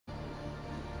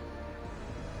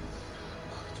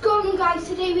guys,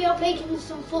 today we are making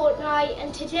some Fortnite,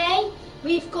 and today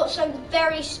we've got something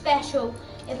very special.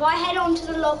 If I head on to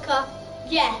the locker,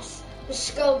 yes, the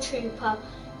Skull Trooper,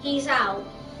 he's out.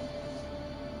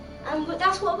 And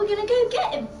that's what we're gonna go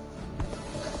get him.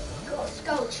 Got a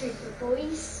Skull Trooper,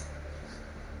 boys.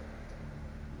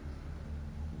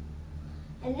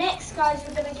 And next, guys,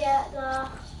 we're gonna get the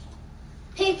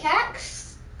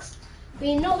pickaxe.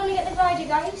 We're not gonna get the glider,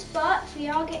 guys, but we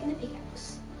are getting the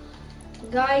pickaxe.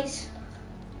 And guys,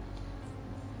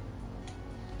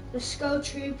 the Skull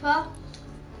Trooper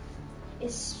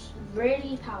is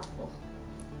really powerful.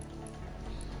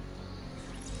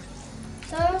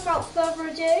 So without further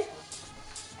ado,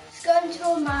 let's go into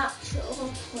a match.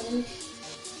 Oh, let me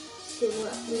see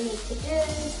what we need to do.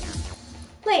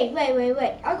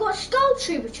 Wait. I've got Skull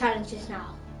Trooper challenges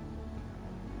now.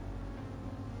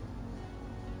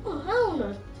 Oh, hell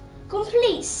no.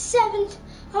 Complete 7,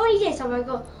 how many days have I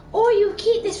got? Or you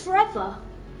keep this forever.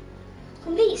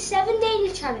 Complete 7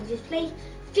 daily challenges, play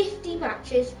 50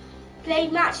 matches, play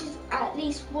matches at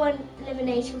least 1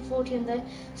 elimination, 40 on those,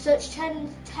 search 10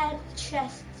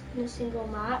 chests in a single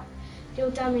match,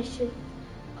 deal damage to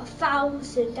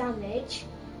 1,000 damage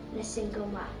in a single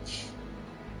match.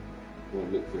 Well,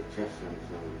 look for a chest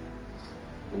sometimes.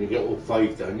 When you get all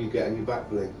 5 done, you get on your back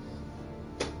bling.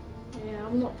 Yeah,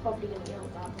 I'm not probably going to get all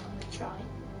that, but I'm going to try.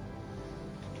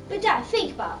 But Dad,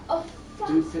 think about it.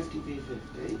 Do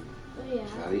 50v50. Oh yeah.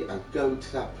 Charlie, and go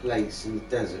to that place in the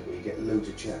desert where you get loads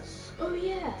of chests. Oh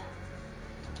yeah.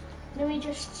 Let me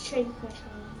just change my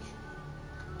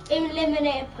challenge.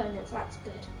 Eliminate opponents, that's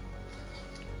good.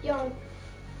 Yo.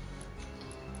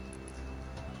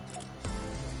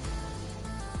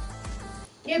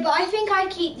 Yeah, but I think I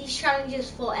keep these challenges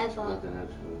forever. I don't know,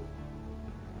 so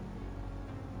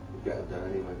we'll get them done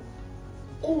anyway.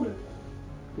 All of them?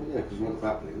 Well, yeah, because we want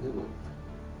battling, don't we?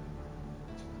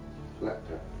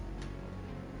 Selector.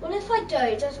 Well, if I don't,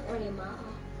 it doesn't really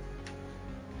matter.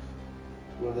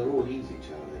 Well, they're all easy,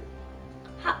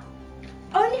 Charlie.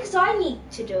 Only because I need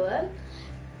to do them.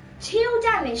 Deal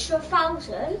damage to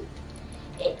 1,000.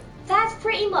 That's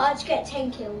pretty much get 10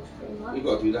 kills, pretty much. You've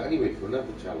got to do that anyway for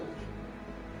another challenge.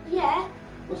 Yeah.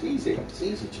 What's easy? It's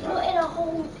easy, Charlie. Not in a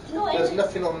whole... There's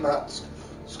nothing on that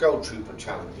Skull Trooper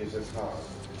challenges as hard.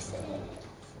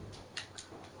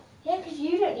 Yeah, because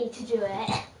you don't need to do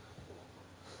it.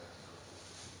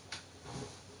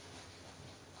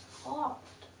 Hard.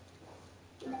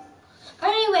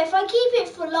 Anyway, if I keep it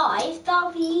for life,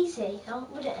 that'll be easy,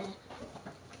 wouldn't it?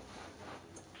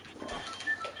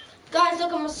 Guys,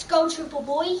 look, I'm a Skull Trooper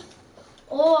boy.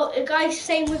 Or, guys,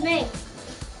 same with me.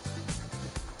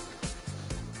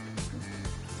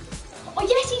 Oh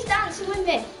yes, he's dancing with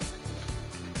me.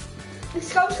 The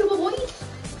Skull Trooper boy.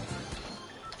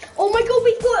 Oh my God,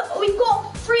 we've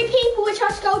got 3 people which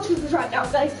are Skull Troopers right now,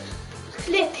 guys.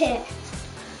 Clip it.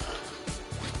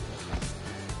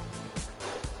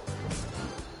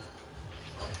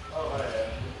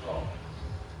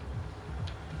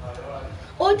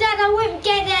 Oh Dad, I won't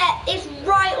get it. It's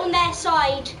right on their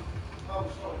side.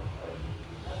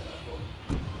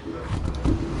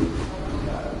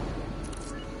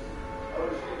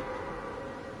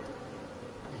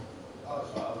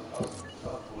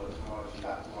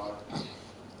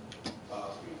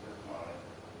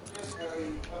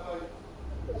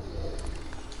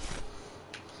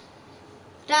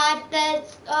 Dad,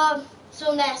 it's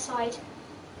on their side.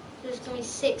 There's going to be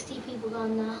 60 people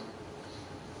going there.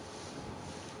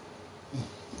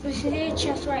 We should do a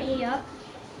chest right here.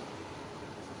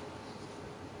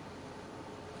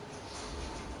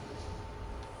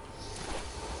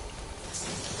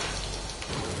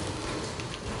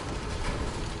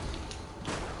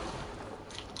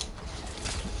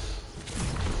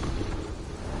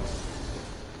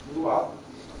 What?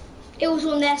 It was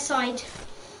on their side.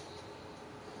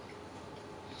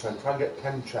 So try and get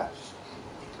 10 chests.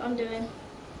 I'm doing.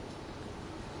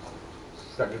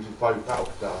 That gives you 5 battle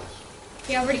stars.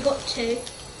 Yeah, I've already got 2.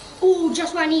 Oh,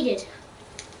 just what I needed.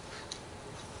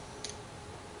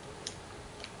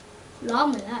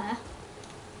 Llama there.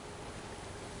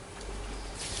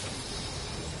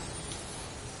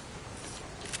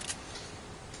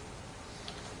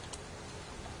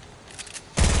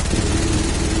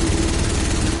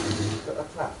 Is that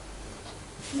a trap?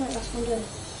 No, that's what I'm doing.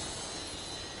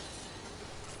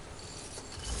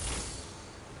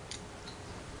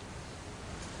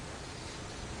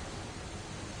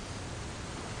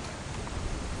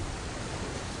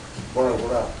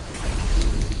 What up?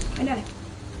 I know.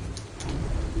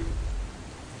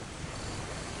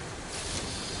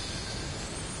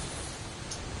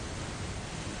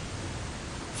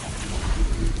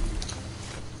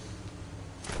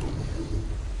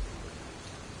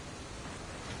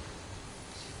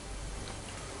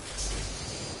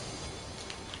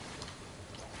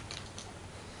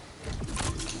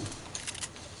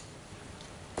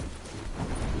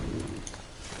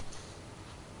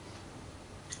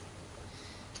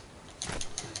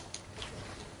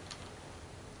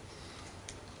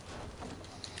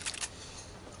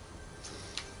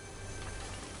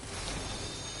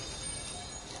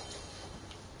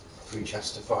 3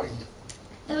 chests to find.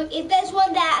 Look, if there's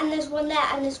one there and there's one there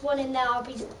and there's one in there, I'll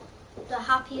be the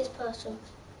happiest person.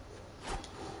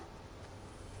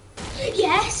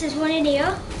 Yes, there's one in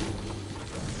here.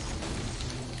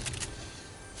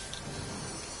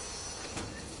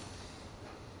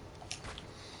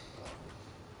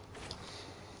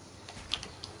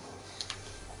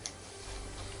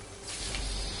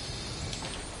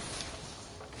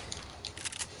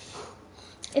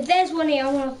 If there's one here,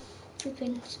 I want to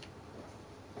flipping.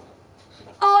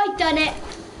 Oh, I've done it.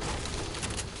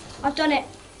 I've done it.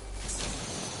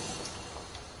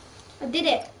 I did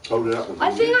it. Hold it up.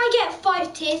 I think I get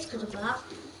 5 tiers because of that.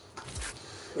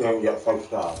 Yeah, you get 5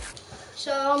 stars.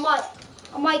 So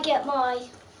I might get my,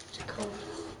 what's it called?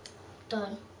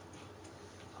 Done.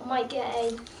 I might get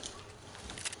a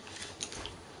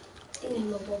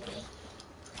thingy-my-bobbly.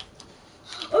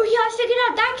 Oh yeah, I figured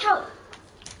out that count.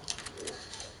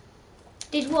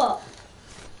 Did what?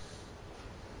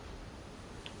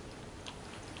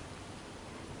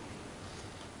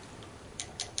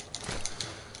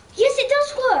 Yes, it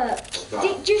does work.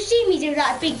 Did you see me do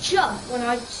that big jump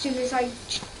as soon as I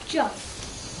jump?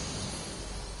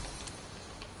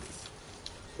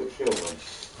 What's your one?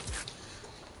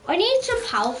 I need some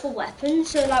powerful weapons,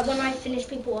 so like when I finish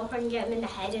people off, I can get them in the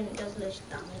head and it does loads of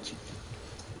damage.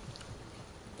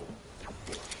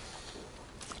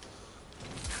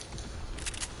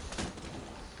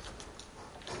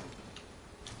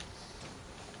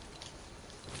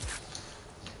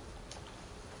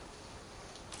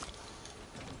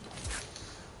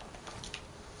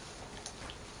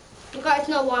 You guys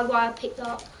know why I picked that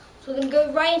up. So we're going to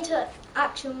go right into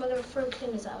action and we're going to throw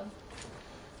clingers at them.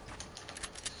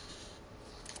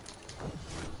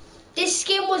 This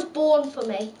skin was born for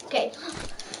me. Okay.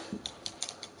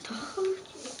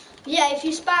 Yeah, if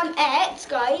you spam X,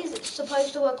 guys, it's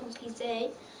supposed to work on PC.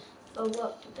 But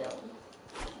work a bit on.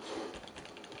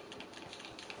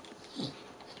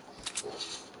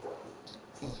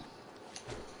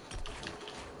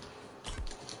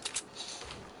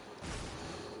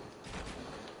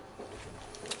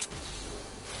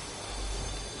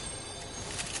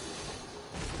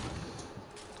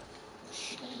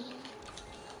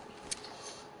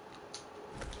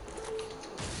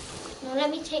 Now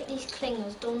let me take these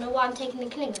clingers. Don't know why I'm taking the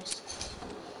clingers.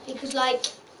 Because like,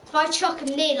 if I chuck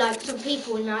them near like some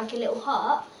people in like a little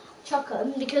hut, chuck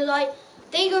them because like,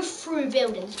 they go through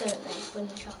buildings, don't they, when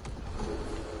you chuck them.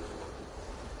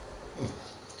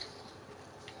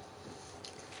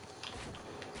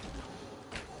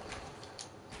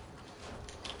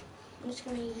 I'm just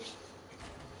going to use...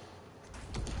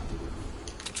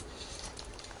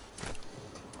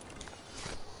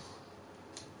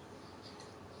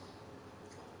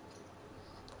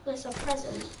 There's a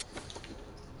present.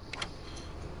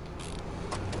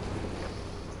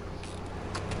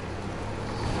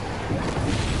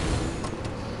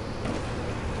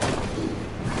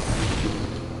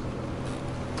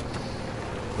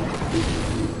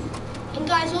 And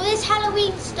guys, all this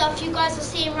Halloween stuff you guys are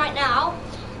seeing right now,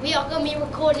 we are going to be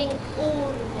recording all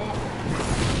of it.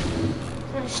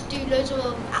 We're going to do loads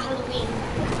of Halloween.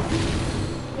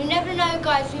 You never know,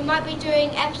 guys, we might be doing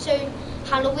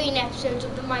Halloween episodes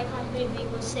of the Minecraft movie,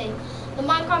 we'll see. The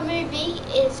Minecraft movie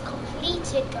is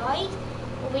completed, guys.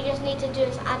 What we just need to do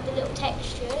is add the little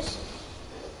textures.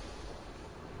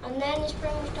 And then it's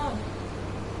pretty much done.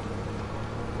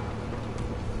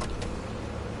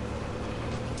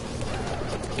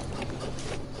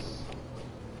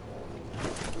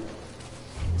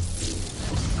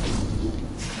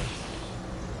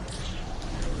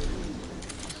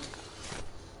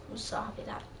 I'm so happy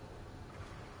that.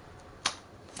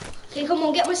 Okay, come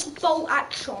on, get my bolt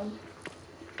action.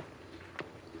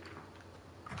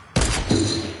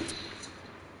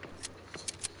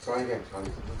 Try again, try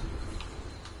again.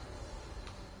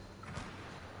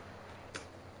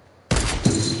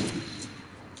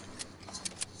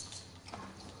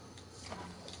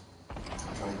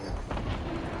 Try again.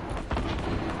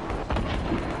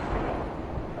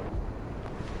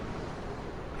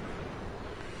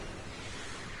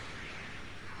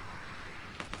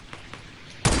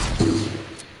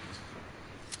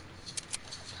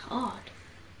 Hard.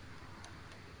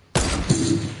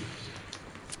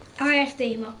 I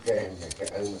steamer. Get in there,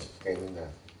 get in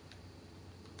there.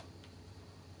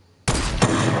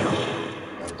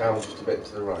 Now down just a bit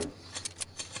to the right.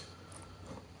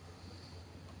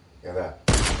 Yeah, there.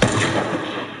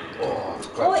 Oh, it's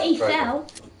close, Oh, he straight. fell.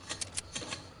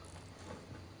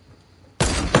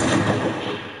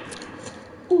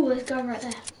 Ooh, there's a guy right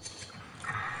there.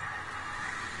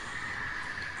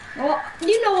 Oh,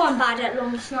 you know I'm bad at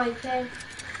long sniping.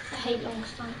 I hate long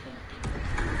sniping.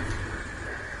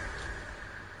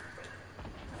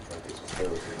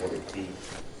 kills if you want to keep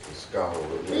the skull.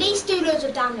 At least do loads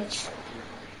of damage.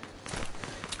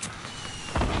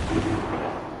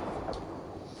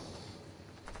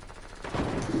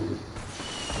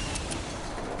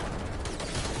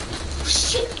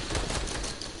 Shit!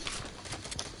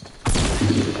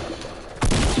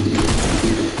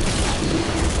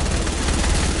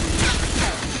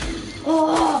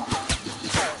 Oh!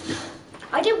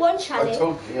 I did one challenge.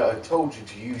 I told you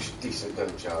to use a decent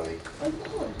gun, Charlie. I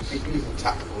was. If using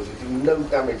tacticals, you do no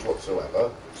damage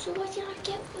whatsoever. So what did I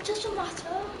get? It doesn't matter.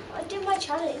 I did my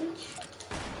challenge.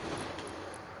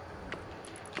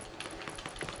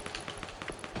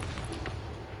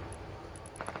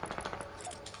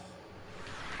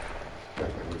 Don't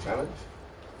get any challenge.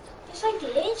 Yes, I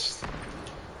did.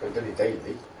 Don't do it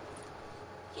daily.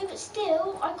 Yeah, but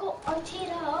still, I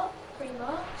teared up pretty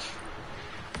much.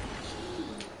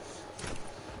 Jeez.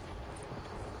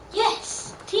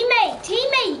 Yes,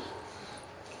 teammate.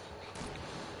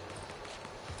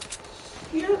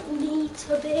 You don't need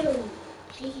to build,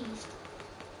 please.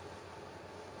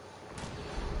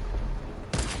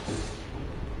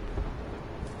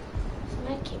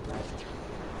 Make it right.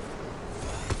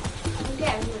 I'm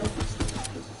getting rid of this.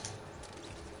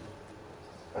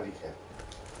 How do you care?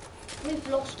 We've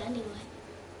lost anyway.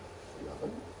 You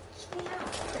haven't. We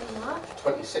have, pretty much.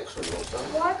 26 when you're done.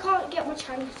 Why can't I get my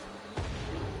challenge done?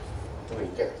 I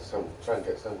mean, try and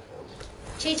get some kills.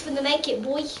 Cheers for the make it,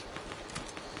 boy.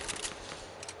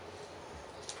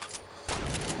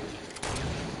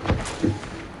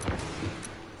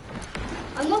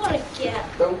 I'm not gonna get.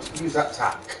 Don't use that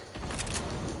tack.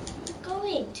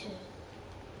 Going to.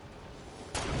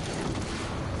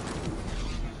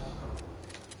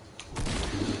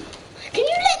 Can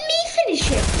you let me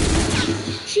finish it?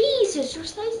 Jesus, you're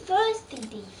so thirsty,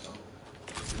 Devo.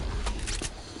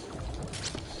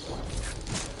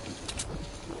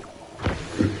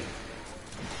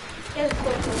 Get a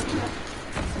quick one.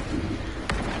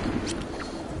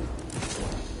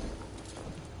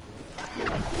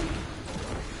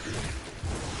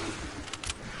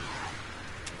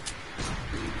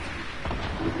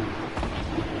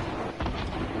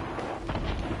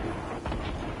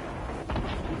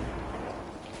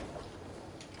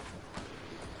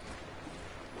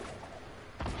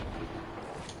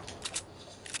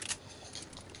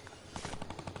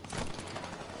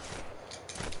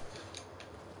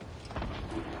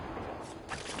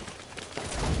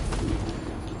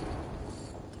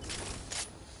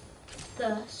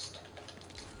 Thirst.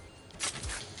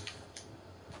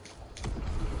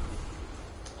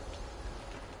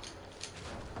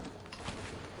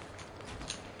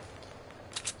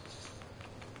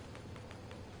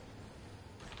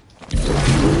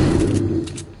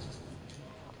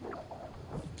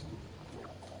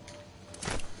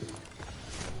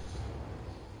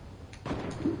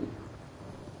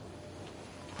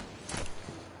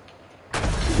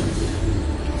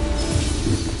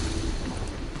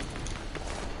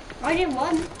 I didn't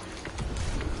win.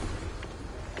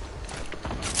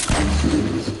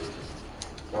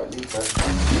 Right, leave that.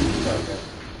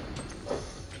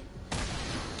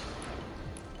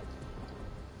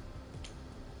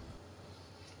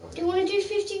 Do you want to do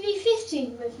 50v50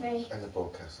 with me? And the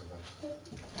broadcast of that.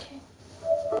 Okay.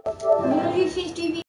 You want to do 50v